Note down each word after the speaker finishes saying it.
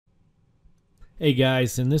Hey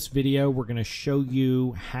guys, in this video we're going to show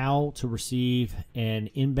you how to receive an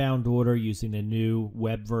inbound order using the new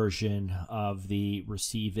web version of the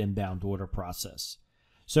receive inbound order process.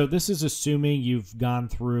 So this is assuming you've gone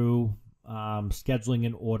through scheduling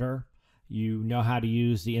an order, you know how to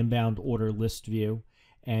use the inbound order list view,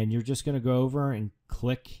 and you're just going to go over and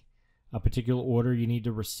click a particular order you need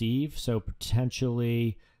to receive. So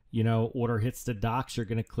potentially, order hits the docks, you're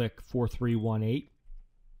going to click 4318.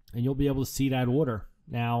 And you'll be able to see that order.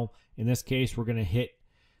 Now, in this case, we're going to hit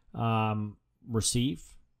receive,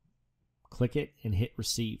 click it, and hit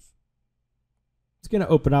receive. It's going to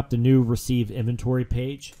open up the new receive inventory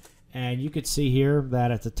page. And you can see here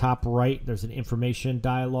that at the top right, there's an information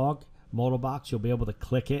dialog, modal box. You'll be able to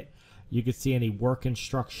click it. You can see any work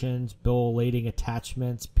instructions, bill lading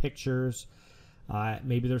attachments, pictures.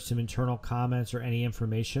 Maybe there's some internal comments or any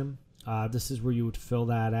information. This is where you would fill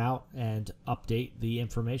that out and update the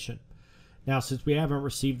information. Now, since we haven't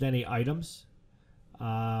received any items,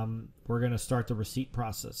 we're going to start the receipt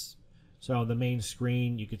process. So on the main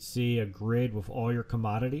screen, you could see a grid with all your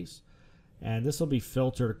commodities, and this will be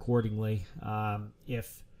filtered accordingly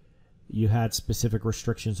if you had specific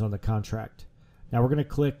restrictions on the contract. Now we're going to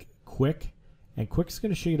click Quick, and Quick is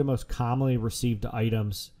going to show you the most commonly received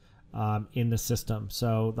items in the system.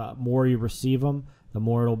 So the more you receive them, the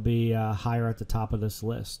more it'll be higher at the top of this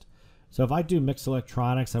list. So if I do mixed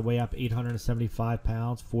electronics, I weigh up 875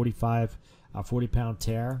 pounds, 40-pound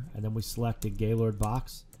tear, and then we select a Gaylord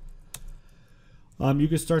box. You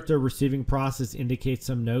can start the receiving process, indicate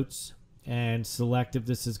some notes, and select if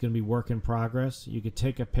this is going to be work in progress. You could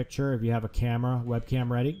take a picture if you have a camera, webcam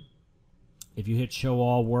ready. If you hit show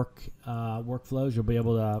all workflows, you'll be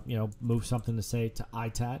able to move something to say to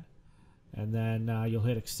ITAD, and then you'll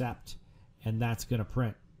hit accept. And that's going to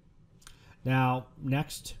print. Now,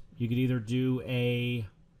 next, you could either do a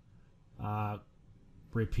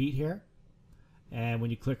repeat here. And when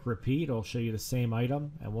you click repeat, it'll show you the same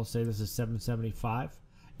item. And we'll say this is 775.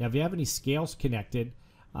 Now, if you have any scales connected,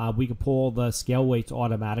 we can pull the scale weights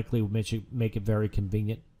automatically, which make it very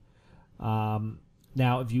convenient. Now,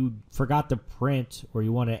 if you forgot to print or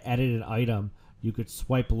you want to edit an item, you could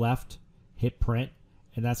swipe left, hit print,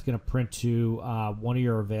 and that's going to print to one of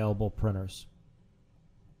your available printers.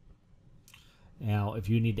 Now, if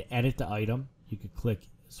you need to edit the item, you could click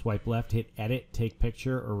swipe left, hit edit, take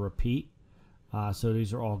picture, or repeat. So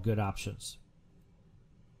these are all good options.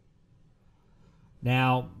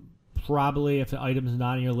 Now, probably if the item is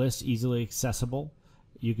not on your list, easily accessible,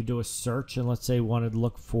 you could do a search. And let's say you wanted to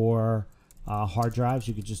look for hard drives.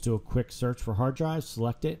 You could just do a quick search for hard drives,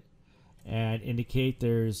 select it, and indicate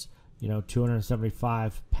there's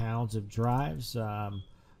 275 pounds of drives.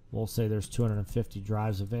 We'll say there's 250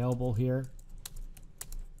 drives available here.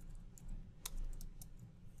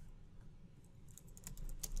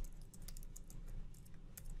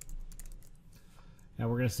 Now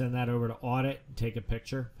we're going to send that over to audit, take a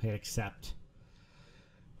picture, hit accept.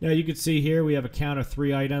 Now you can see here we have a count of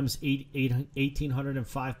 3 items,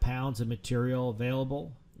 1,805 pounds of material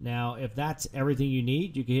available. Now if that's everything you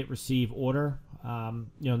need, you can hit receive order.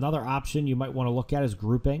 Another option you might want to look at is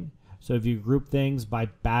grouping. So if you group things by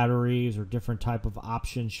batteries or different type of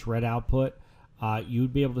option shred output,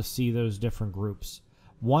 you'd be able to see those different groups.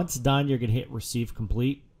 Once done, you're going to hit receive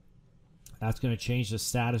complete. That's going to change the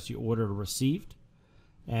status of your order to received.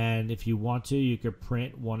 And if you want to, you could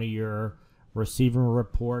print one of your receiver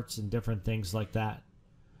reports and different things like that.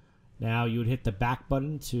 Now you would hit the back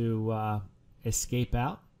button to escape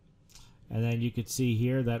out. And then you could see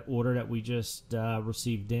here that order that we just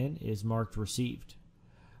received in is marked received.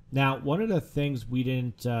 Now, one of the things we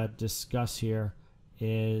didn't discuss here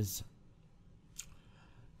is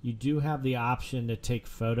you do have the option to take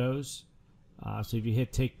photos. So if you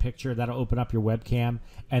hit take picture, that'll open up your webcam.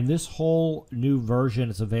 And this whole new version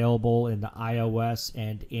is available in the iOS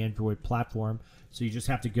and Android platform. So you just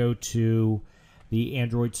have to go to the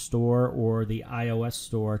Android store or the iOS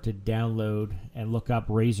store to download and look up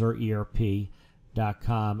RazorERP.com,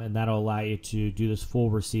 and that'll allow you to do this full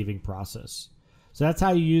receiving process. So that's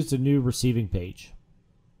how you use the new receiving page.